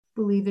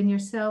believe in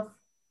yourself.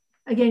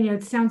 Again,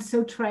 it sounds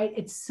so trite.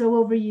 It's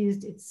so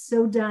overused. It's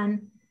so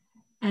done.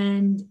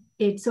 And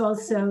it's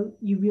also,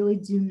 you really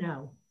do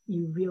know.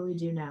 You really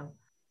do know.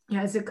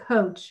 As a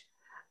coach,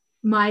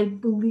 my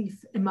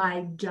belief in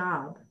my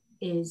job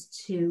is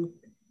to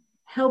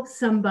help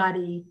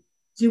somebody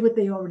do what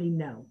they already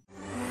know.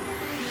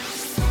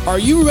 Are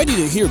you ready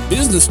to hear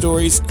business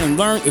stories and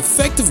learn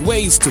effective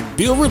ways to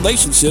build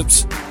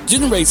relationships,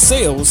 generate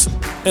sales,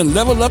 and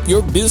level up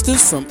your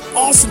business from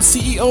awesome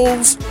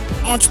CEOs,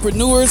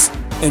 entrepreneurs,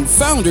 and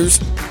founders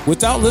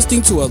without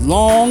listening to a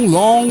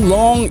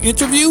long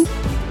interview?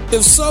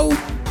 If so,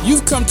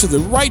 you've come to the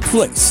right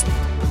place.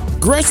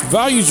 Gresh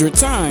values your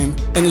time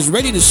and is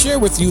ready to share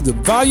with you the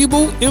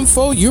valuable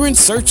info you're in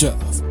search of.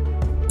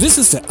 This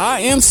is the I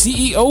Am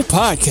CEO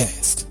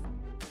podcast.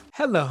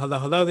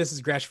 Hello. This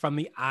is Gresh from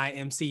the I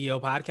Am CEO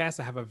podcast.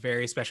 I have a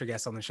very special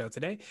guest on the show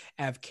today.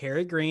 I have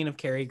Carrie Green of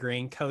Carrie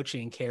Green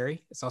Coaching.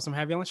 Carrie, it's awesome to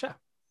have you on the show.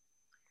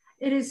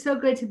 It is so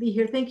good to be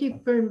here. Thank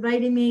you for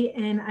inviting me.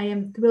 And I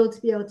am thrilled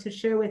to be able to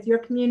share with your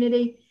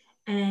community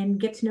and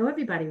get to know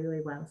everybody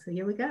really well. So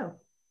here we go.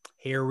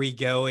 Here we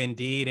go,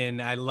 indeed.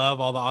 And I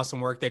love all the awesome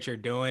work that you're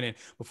doing. And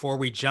before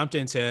we jumped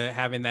into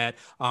having that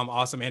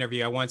awesome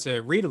interview, I want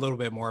to read a little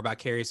bit more about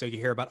Carrie so you can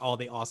hear about all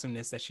the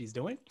awesomeness that she's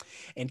doing.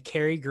 And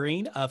Carrie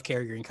Green of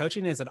Carrie Green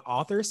Coaching is an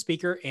author,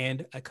 speaker,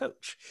 and a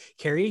coach.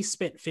 Carrie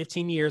spent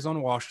 15 years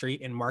on Wall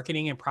Street in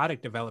marketing and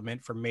product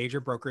development for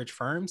major brokerage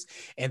firms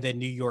and the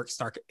New York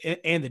Stock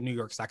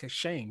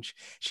Exchange.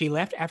 She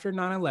left after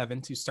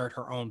 9/11 to start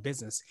her own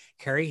business.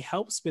 Carrie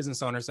helps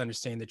business owners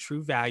understand the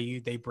true value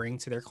they bring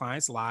to their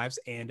clients' lives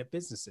and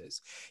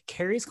businesses.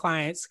 Carrie's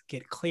clients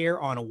get clear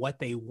on what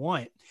they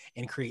want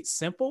and create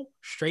simple,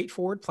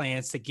 straightforward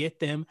plans to get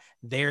them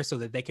there so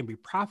that they can be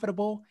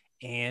profitable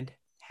and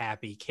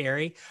happy.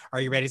 Carrie,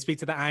 are you ready to speak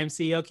to the I Am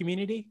CEO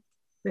community?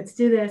 Let's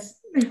do this.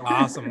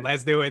 Awesome.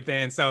 Let's do it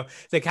then. So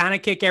to kind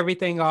of kick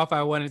everything off,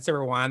 I wanted to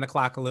rewind the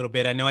clock a little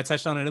bit. I know I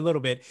touched on it a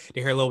little bit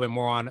to hear a little bit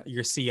more on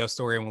your CEO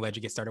story, and we'll let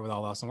you get started with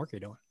all the awesome work you're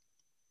doing.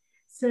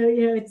 So,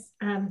 it's,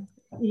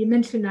 you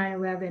mentioned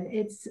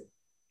 9/11.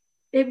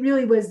 It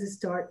really was the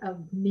start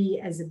of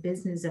me as a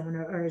business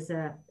owner or as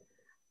a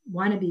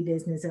wannabe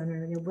business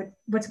owner.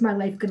 What's my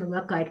life going to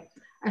look like?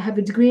 I have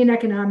a degree in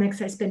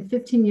economics. I spent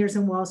 15 years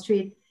on Wall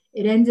Street.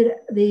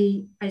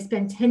 I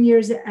spent 10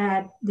 years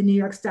at the New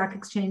York Stock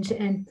Exchange.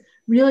 And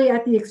really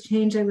at the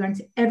exchange, I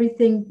learned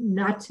everything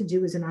not to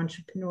do as an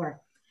entrepreneur.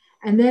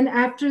 And then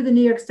after the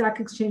New York Stock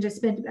Exchange, I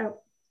spent about,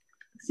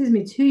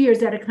 2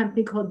 years at a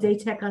company called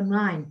Daytech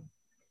Online.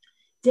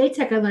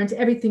 Daytech, I learned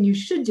everything you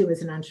should do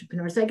as an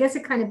entrepreneur. So I guess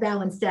it kind of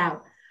balanced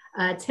out.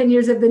 10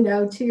 years of the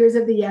no, 2 years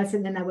of the yes,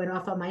 and then I went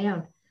off on my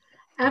own.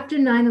 After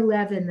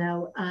 9/11,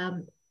 though,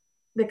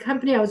 the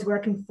company I was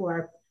working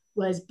for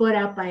was bought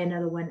out by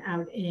another one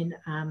out in,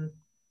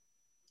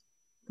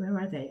 where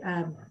are they?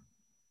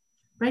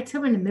 Right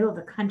somewhere in the middle of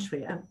the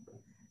country.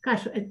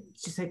 Gosh,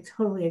 it's just like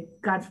totally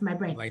God for my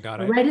brain.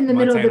 Right in the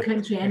middle of the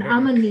country. And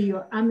I'm in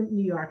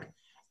New York.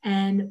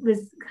 And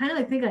was kind of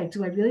like thinking,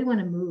 do I really want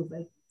to move?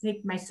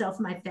 Take myself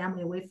and my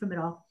family away from it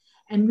all,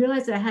 and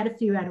realized that I had to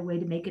figure out a way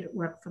to make it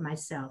work for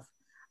myself,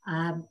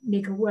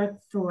 make it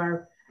work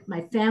for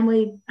my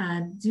family,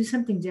 do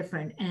something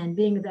different. And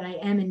being that I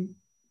am in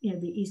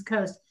the East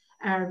Coast,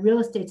 our real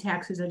estate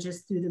taxes are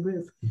just through the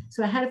roof.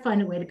 So I had to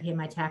find a way to pay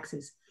my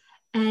taxes.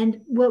 And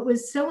what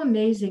was so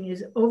amazing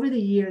is over the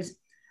years,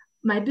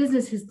 my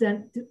business has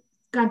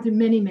gone through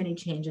many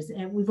changes,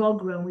 and we've all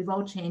grown, we've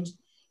all changed.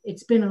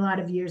 It's been a lot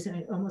of years,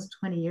 almost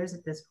 20 years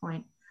at this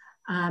point.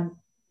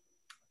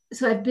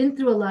 So I've been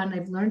through a lot and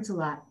I've learned a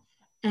lot.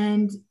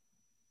 And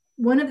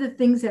one of the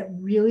things that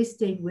really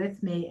stayed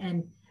with me,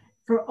 and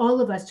for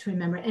all of us to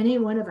remember, any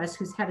one of us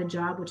who's had a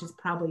job, which is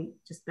probably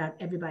just about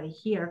everybody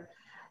here,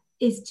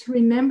 is to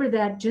remember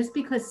that just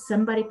because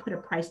somebody put a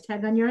price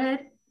tag on your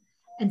head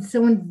and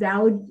someone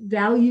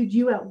valued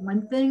you at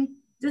one thing,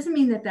 doesn't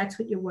mean that that's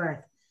what you're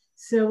worth.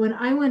 So when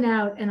I went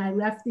out and I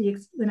left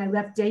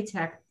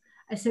Daytech,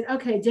 I said,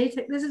 okay,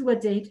 Daytech, this is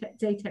what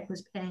Daytech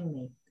was paying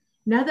me.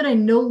 Now that I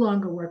no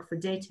longer work for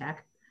Daytech,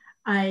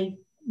 I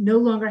no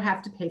longer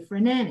have to pay for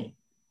a nanny.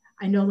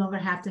 I no longer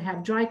have to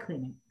have dry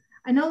cleaning.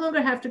 I no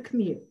longer have to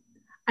commute.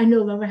 I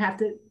no longer have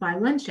to buy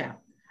lunch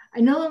out.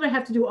 I no longer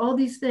have to do all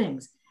these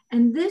things.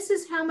 And this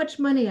is how much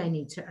money I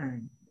need to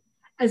earn.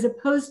 As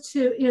opposed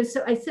to,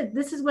 so I said,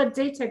 this is what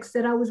Daytech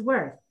said I was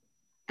worth.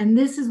 And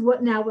this is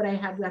what I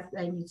have left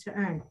I need to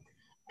earn.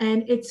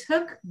 And it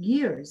took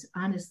years,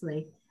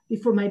 honestly,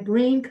 before my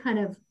brain kind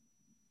of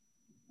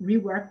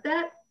reworked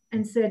that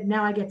and said,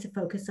 now I get to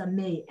focus on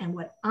me and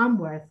what I'm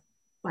worth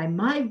by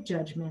my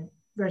judgment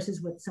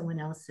versus what someone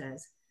else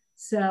says.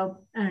 So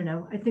I don't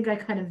know. I think I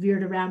kind of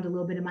veered around a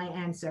little bit in my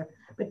answer,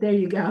 but there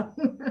you go.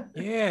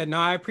 Yeah, no,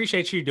 I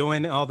appreciate you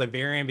doing all the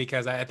varying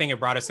because I think it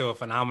brought us to a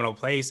phenomenal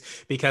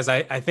place because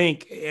I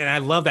think, and I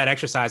love that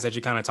exercise that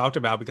you kind of talked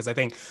about because I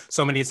think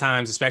so many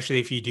times, especially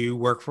if you do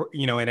work for,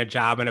 in a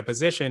job, in a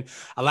position,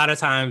 a lot of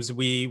times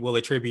we will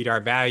attribute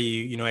our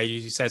value, as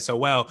you said so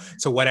well,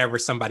 to whatever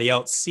somebody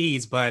else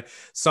sees. But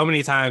so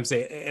many times,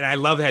 and I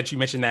love that you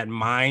mentioned that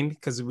mind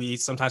because we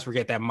sometimes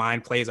forget that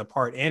mind plays a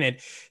part in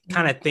it,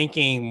 kind of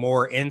thinking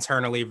more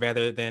internally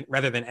rather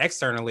than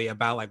externally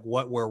about like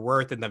what we're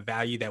worth and the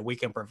value that we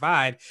can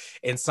provide.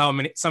 And so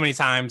many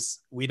times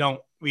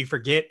we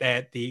forget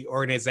that the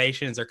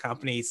organizations or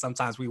companies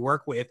sometimes we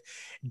work with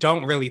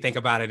don't really think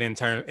about it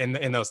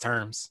in those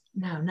terms.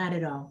 No, not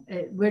at all.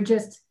 We're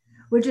just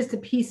a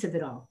piece of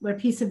it all. We're a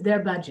piece of their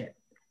budget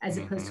as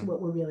opposed to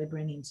what we're really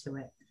bringing to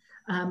it.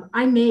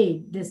 I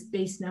made this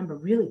base number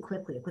really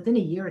quickly. Within a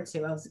year or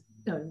two,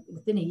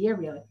 within a year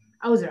really,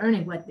 I was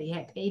earning what they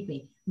had paid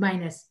me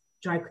minus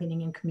dry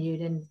cleaning and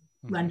commute and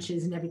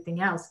lunches and everything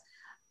else.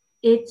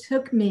 It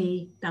took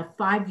me about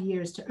 5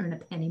 years to earn a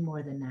penny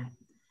more than that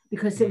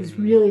because it was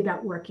really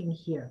about working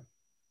here.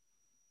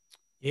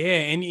 Yeah.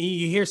 And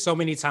you hear so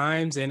many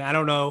times, and I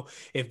don't know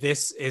if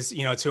this is,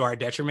 to our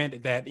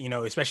detriment that,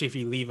 especially if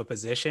you leave a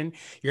position,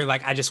 you're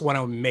like, I just want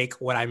to make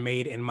what I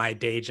made in my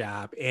day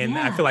job. And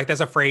I feel like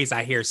that's a phrase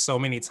I hear so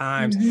many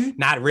times,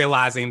 not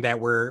realizing that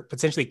we're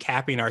potentially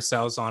capping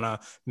ourselves on a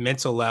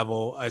mental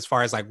level as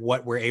far as like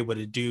what we're able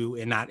to do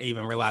and not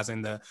even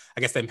realizing the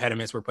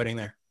impediments we're putting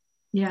there.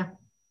 Yeah.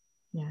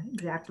 Yeah,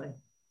 exactly.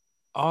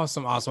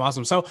 Awesome.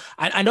 So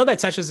I know that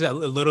touches a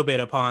little bit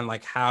upon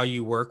like how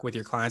you work with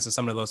your clients and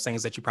some of those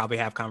things that you probably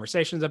have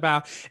conversations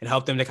about and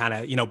help them to kind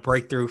of,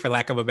 break through, for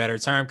lack of a better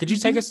term. Could you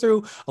take us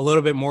through a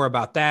little bit more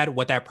about that,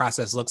 what that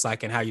process looks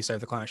like and how you serve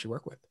the clients you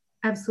work with?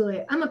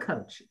 Absolutely. I'm a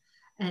coach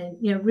and,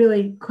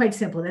 really quite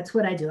simple. That's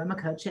what I do. I'm a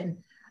coach and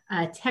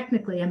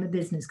technically I'm a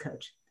business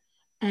coach.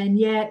 And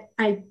yet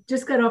I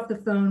just got off the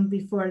phone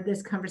before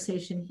this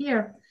conversation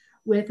here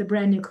with a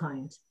brand new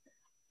client.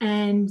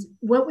 And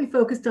what we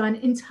focused on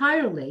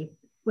entirely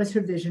was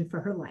her vision for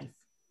her life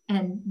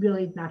and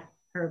really not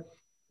her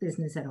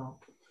business at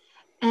all.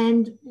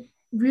 And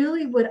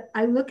really what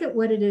I look at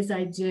what it is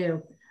I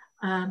do,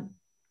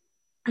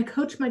 I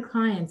coach my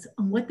clients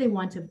on what they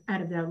want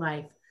out of their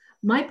life.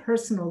 My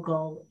personal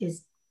goal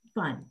is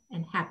fun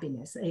and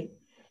happiness.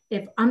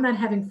 If I'm not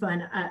having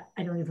fun,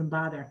 I don't even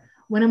bother.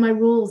 One of my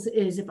rules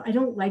is if I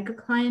don't like a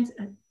client,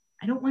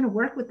 I don't want to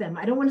work with them.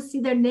 I don't want to see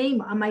their name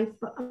on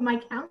my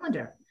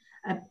calendar.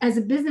 As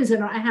a business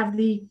owner, I have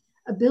the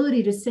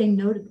ability to say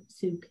no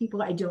to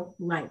people I don't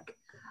like.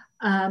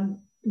 It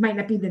might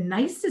not be the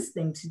nicest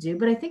thing to do,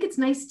 but I think it's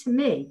nice to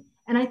me.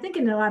 And I think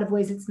in a lot of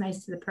ways, it's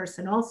nice to the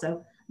person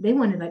also. They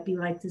want to be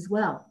liked as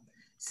well.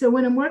 So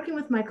when I'm working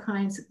with my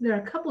clients, there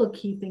are a couple of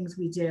key things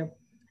we do.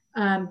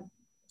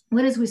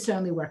 One is we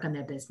certainly work on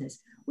their business.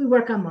 We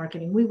work on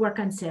marketing. We work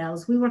on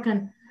sales. We work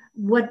on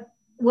what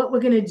we're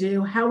going to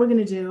do, how we're going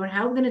to do, and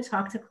how we're going to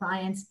talk to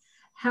clients,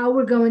 how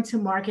we're going to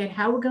market,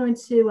 how we're going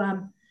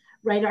to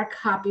write our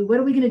copy, what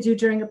are we going to do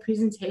during a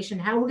presentation,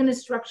 how we're going to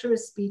structure a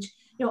speech,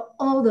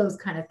 all those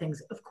kind of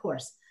things, of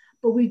course.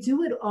 But we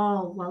do it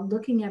all while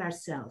looking at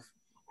ourselves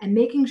and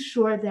making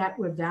sure that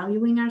we're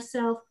valuing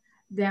ourselves,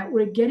 that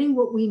we're getting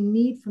what we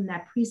need from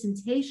that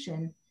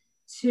presentation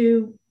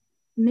to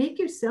make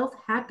yourself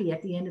happy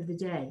at the end of the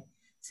day.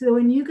 So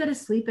when you go to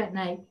sleep at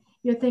night,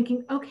 you're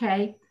thinking,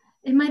 okay,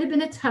 it might have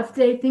been a tough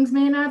day. Things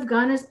may not have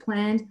gone as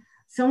planned.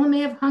 Someone may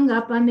have hung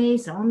up on me.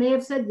 Someone may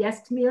have said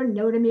yes to me or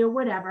no to me or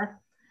whatever.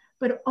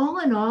 But all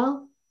in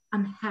all,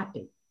 I'm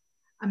happy.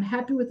 I'm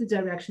happy with the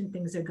direction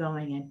things are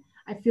going in.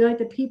 I feel like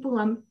the people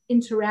I'm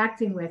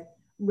interacting with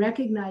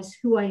recognize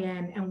who I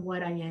am and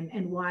what I am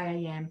and why I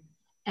am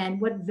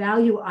and what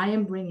value I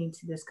am bringing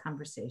to this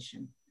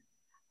conversation.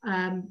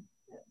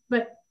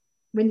 But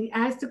when you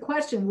ask the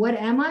question, what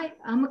am I?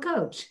 I'm a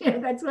coach.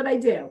 That's what I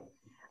do.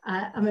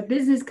 I'm a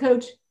business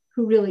coach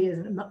who really is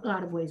in a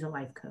lot of ways a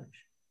life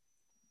coach.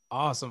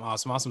 Awesome.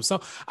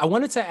 So I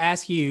wanted to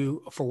ask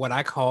you for what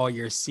I call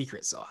your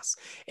secret sauce.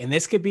 And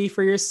this could be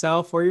for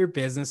yourself or your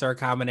business or a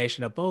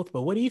combination of both.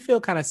 But what do you feel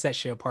kind of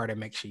sets you apart and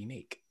makes you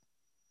unique?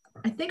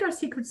 I think our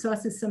secret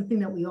sauce is something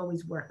that we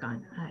always work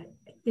on.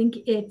 I think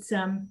it's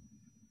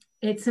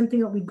something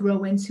that we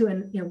grow into,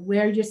 and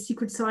where your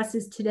secret sauce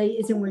is today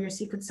isn't where your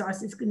secret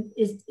sauce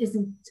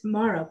isn't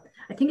tomorrow.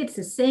 I think it's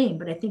the same,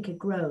 but I think it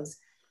grows.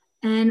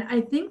 And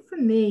I think for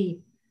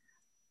me,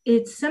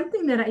 it's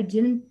something that I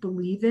didn't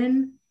believe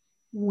in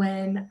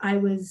when I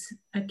was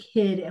a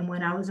kid and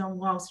when I was on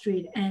Wall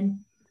Street.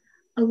 And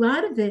a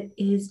lot of it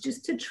is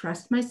just to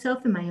trust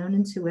myself and my own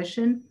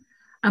intuition.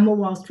 I'm a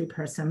Wall Street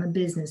person. I'm a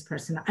business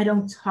person. I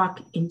don't talk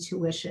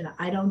intuition.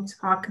 I don't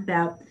talk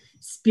about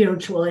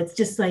spiritual. It's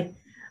just like,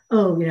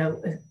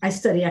 I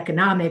study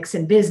economics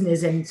and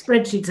business and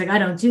spreadsheets. Like I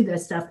don't do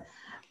this stuff.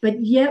 But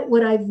yet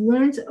what I've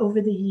learned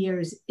over the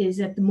years is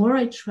that the more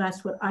I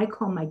trust what I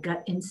call my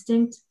gut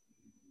instinct,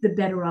 the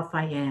better off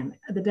I am,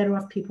 the better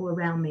off people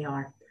around me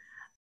are.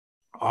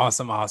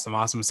 Awesome, awesome,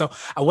 awesome. So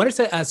I wanted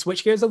to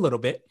switch gears a little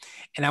bit,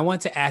 and I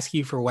want to ask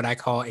you for what I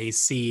call a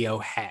CEO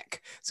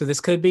hack. So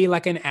this could be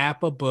like an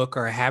app, a book,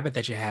 or a habit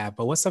that you have,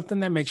 but what's something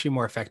that makes you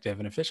more effective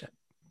and efficient?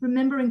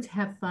 Remembering to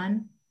have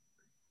fun,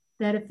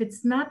 that if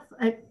it's not,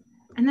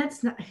 and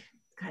that's not,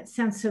 God, it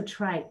sounds so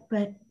trite,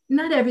 but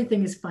not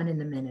everything is fun in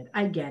the minute.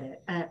 I get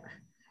it.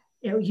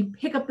 You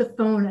pick up the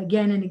phone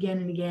again and again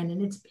and again,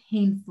 and it's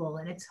painful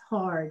and it's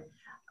hard.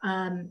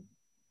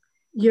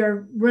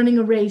 You're running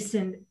a race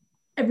and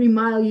every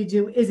mile you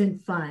do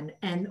isn't fun,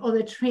 and all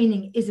the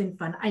training isn't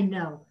fun. I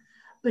know,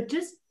 but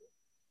just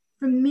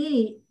for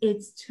me,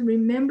 it's to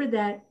remember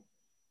that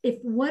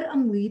if what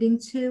I'm leading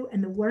to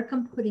and the work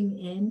I'm putting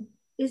in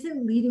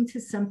isn't leading to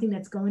something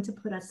that's going to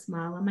put a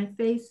smile on my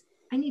face,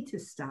 I need to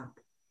stop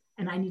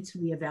and I need to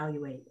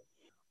reevaluate.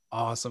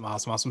 Awesome,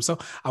 awesome, awesome. So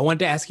I wanted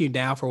to ask you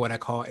now for what I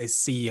call a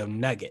CEO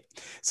nugget.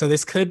 So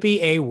this could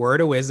be a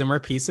word of wisdom or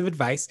piece of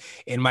advice.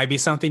 It might be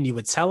something you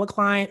would tell a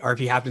client, or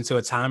if you hop into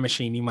a time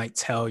machine, you might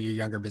tell your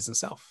younger business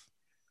self.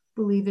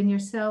 Believe in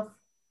yourself.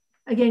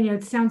 Again,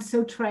 it sounds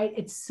so trite.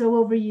 It's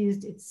so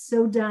overused. It's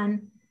so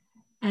done.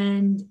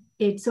 And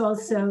it's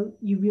also,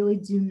 you really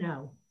do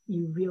know.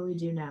 You really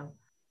do know.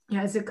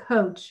 As a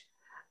coach,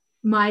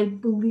 my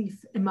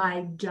belief in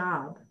my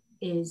job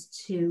is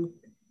to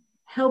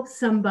help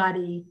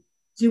somebody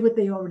do what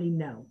they already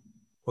know.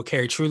 Well,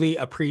 Carrie, truly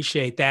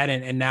appreciate that.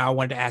 And now I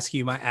wanted to ask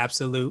you my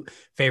absolute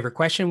favorite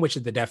question, which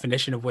is the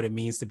definition of what it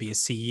means to be a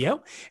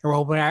CEO.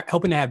 And we're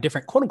hoping to have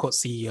different quote unquote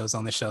CEOs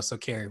on the show. So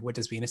Carrie, what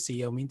does being a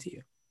CEO mean to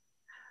you?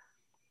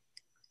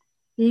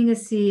 Being a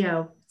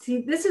CEO.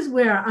 See, this is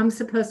where I'm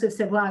supposed to have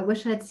said, well, I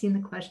wish I'd seen the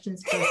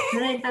questions first.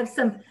 Then I'd have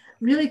some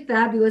really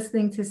fabulous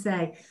thing to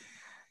say.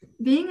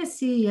 Being a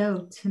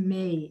CEO to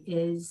me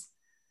is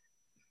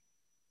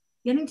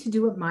getting to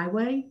do it my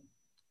way,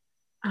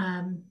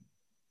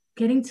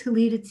 getting to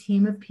lead a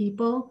team of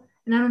people.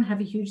 And I don't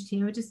have a huge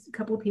team, but just a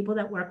couple of people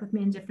that work with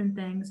me in different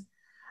things.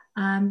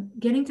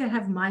 Getting to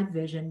have my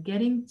vision,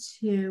 getting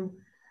to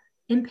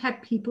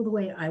impact people the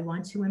way I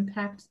want to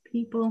impact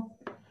people,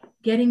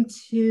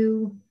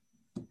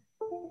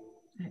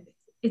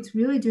 it's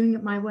really doing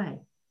it my way.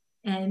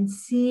 And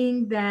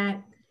seeing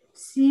the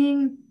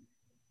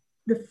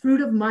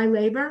fruit of my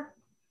labor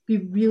be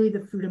really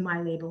the fruit of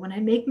my labor. When I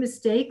make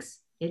mistakes,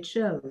 it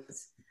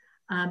shows.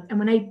 And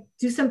when I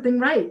do something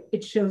right,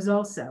 it shows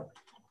also.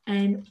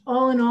 And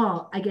all in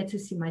all, I get to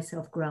see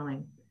myself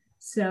growing.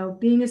 So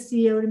being a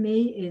CEO to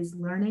me is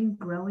learning,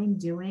 growing,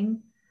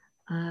 doing,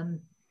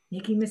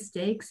 making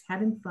mistakes,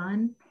 having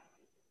fun,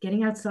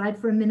 getting outside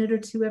for a minute or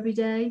two every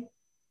day,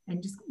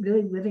 and just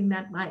really living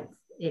that life.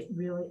 It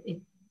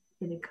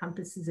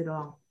encompasses it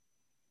all.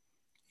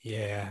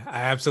 Yeah,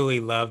 I absolutely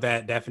love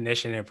that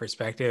definition and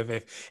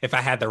perspective. If I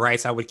had the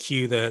rights, I would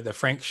cue the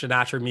Frank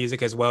Sinatra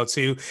music as well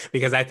too,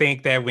 because I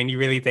think that when you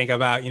really think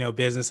about,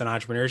 business and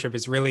entrepreneurship,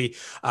 it's really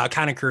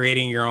kind of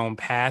creating your own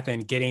path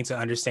and getting to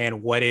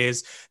understand what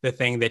is the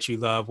thing that you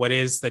love, what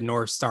is the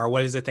North Star,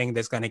 what is the thing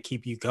that's going to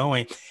keep you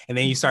going. And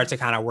then you start to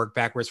kind of work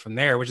backwards from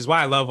there, which is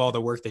why I love all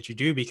the work that you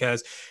do,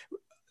 because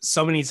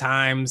so many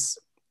times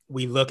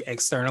we look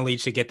externally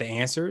to get the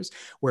answers,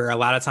 where a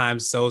lot of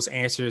times those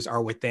answers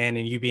are within,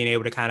 and you being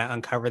able to kind of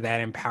uncover that,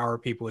 empower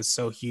people is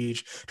so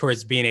huge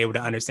towards being able to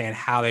understand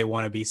how they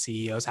want to be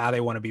CEOs, how they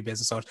want to be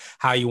business owners,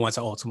 how you want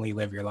to ultimately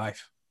live your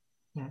life.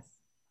 Yes.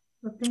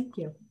 Well, thank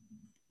you.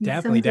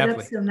 Definitely.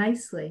 Up so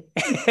nicely.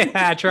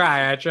 I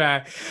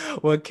try.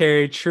 Well,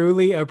 Carrie,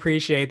 truly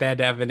appreciate that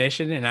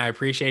definition, and I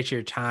appreciate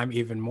your time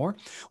even more.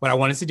 What I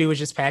wanted to do is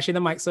just pass you the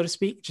mic, so to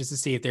speak, just to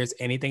see if there's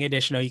anything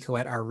additional you can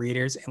let our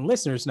readers and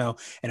listeners know,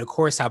 and of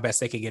course, how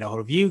best they can get a hold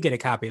of you, get a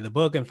copy of the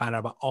book, and find out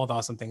about all the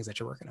awesome things that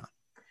you're working on.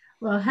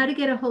 Well, how to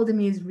get a hold of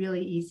me is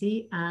really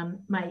easy.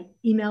 My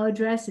email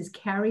address is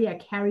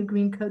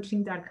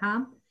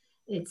carrie@carriegreencoaching.com.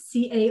 It's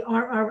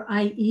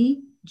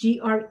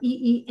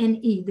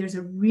CarrieGreene. There's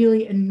a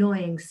really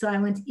annoying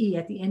silent E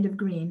at the end of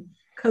green,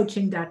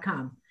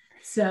 coaching.com.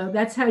 So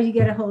that's how you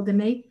get a hold of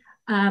me.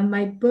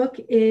 My book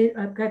is,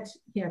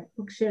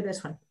 we'll share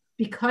this one.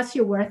 Because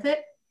You're Worth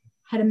It,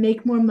 How to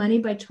Make More Money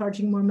by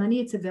Charging More Money.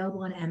 It's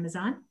available on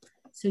Amazon,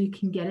 so you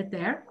can get it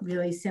there.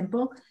 Really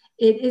simple.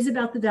 It is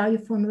about the value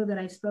formula that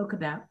I spoke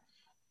about.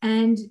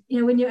 And,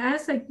 when you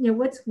ask,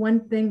 what's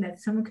one thing that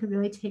someone could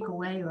really take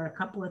away, or a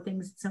couple of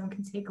things that someone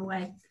can take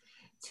away?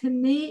 To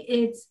me,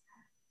 it's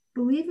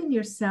believe in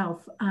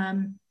yourself.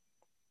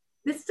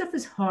 This stuff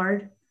is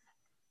hard.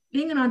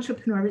 Being an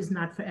entrepreneur is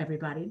not for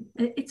everybody.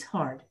 It's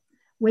hard.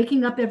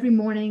 Waking up every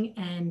morning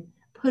and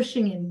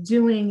pushing and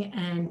doing,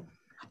 and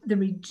the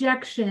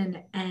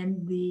rejection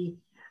and the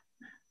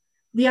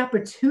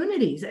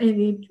opportunities. And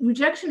the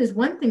rejection is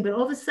one thing, but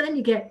all of a sudden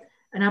you get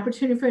an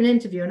opportunity for an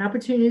interview, an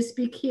opportunity to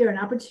speak here, an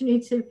opportunity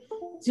to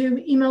do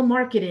email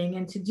marketing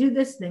and to do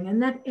this thing.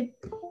 And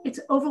it's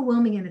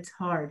overwhelming and it's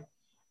hard.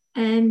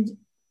 And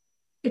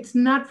it's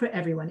not for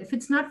everyone. If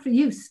it's not for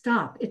you,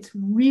 stop. It's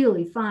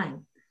really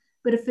fine.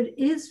 But if it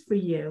is for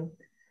you,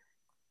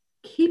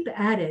 keep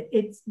at it.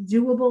 It's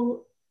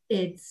doable.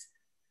 It's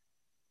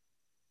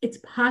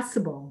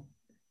possible.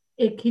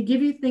 It can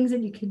give you things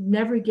that you could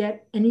never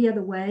get any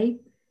other way.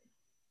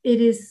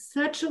 It is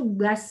such a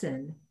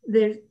lesson.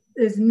 There's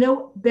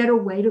no better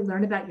way to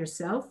learn about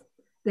yourself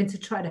than to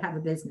try to have a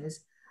business.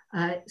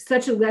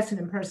 Such a lesson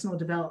in personal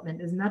development.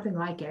 There's nothing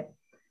like it.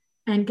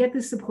 And get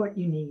the support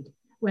you need,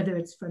 whether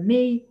it's from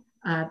me,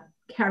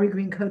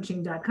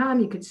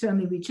 CarrieGreenCoaching.com. You could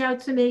certainly reach out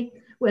to me,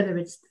 whether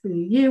it's through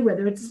you,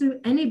 whether it's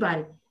through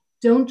anybody.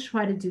 Don't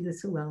try to do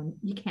this alone.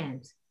 You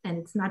can't. And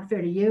it's not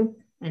fair to you,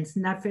 and it's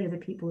not fair to the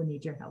people who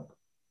need your help.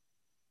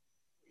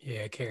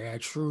 Yeah, Carrie, I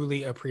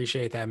truly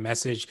appreciate that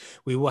message.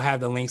 We will have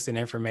the links and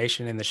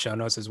information in the show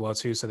notes as well,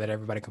 too, so that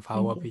everybody can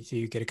follow up with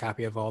you, get a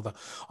copy of all the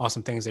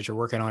awesome things that you're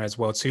working on as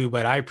well, too.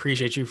 But I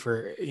appreciate you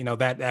for,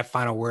 that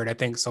final word. I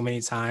think so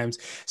many times,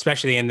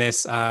 especially in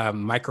this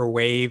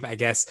microwave, I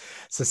guess,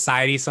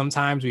 society,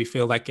 sometimes we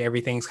feel like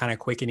everything's kind of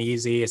quick and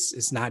easy.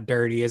 It's not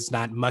dirty. It's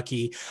not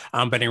mucky.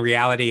 But in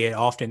reality, it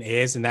often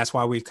is. And that's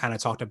why we've kind of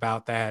talked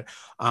about that,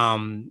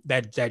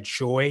 that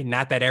joy,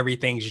 not that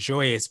everything's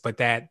joyous, but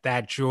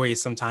that joy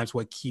is sometimes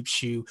what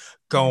keeps you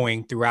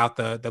going throughout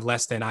the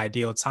less than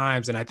ideal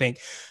times. And I think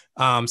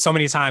so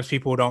many times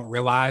people don't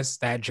realize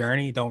that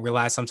journey, don't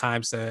realize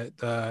sometimes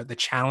the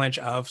challenge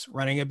of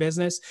running a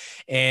business.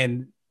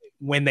 And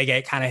when they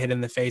get kind of hit in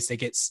the face,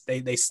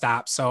 they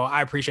stop. So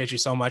I appreciate you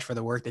so much for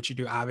the work that you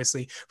do,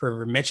 obviously,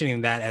 for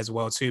mentioning that as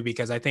well, too,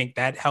 because I think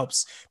that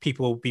helps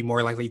people be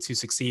more likely to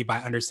succeed by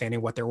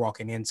understanding what they're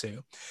walking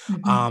into.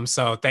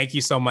 So thank you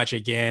so much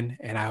again.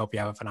 And I hope you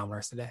have a phenomenal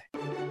rest of the day.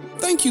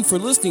 Thank you for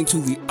listening to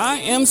the I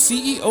Am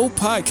CEO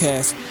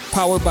podcast,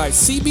 powered by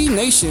CB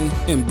Nation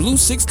and Blue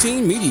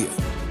 16 Media.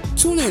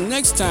 Tune in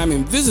next time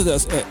and visit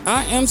us at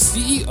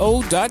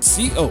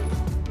imceo.co.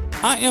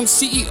 I Am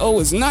CEO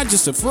is not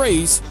just a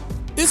phrase,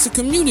 it's a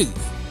community.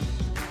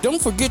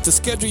 Don't forget to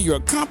schedule your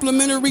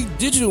complimentary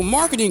digital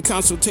marketing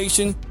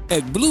consultation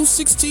at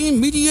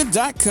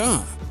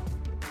blue16media.com.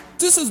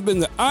 This has been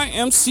the I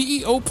Am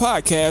CEO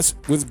podcast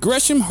with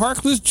Gresham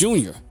Harkless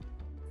Jr.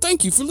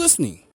 Thank you for listening.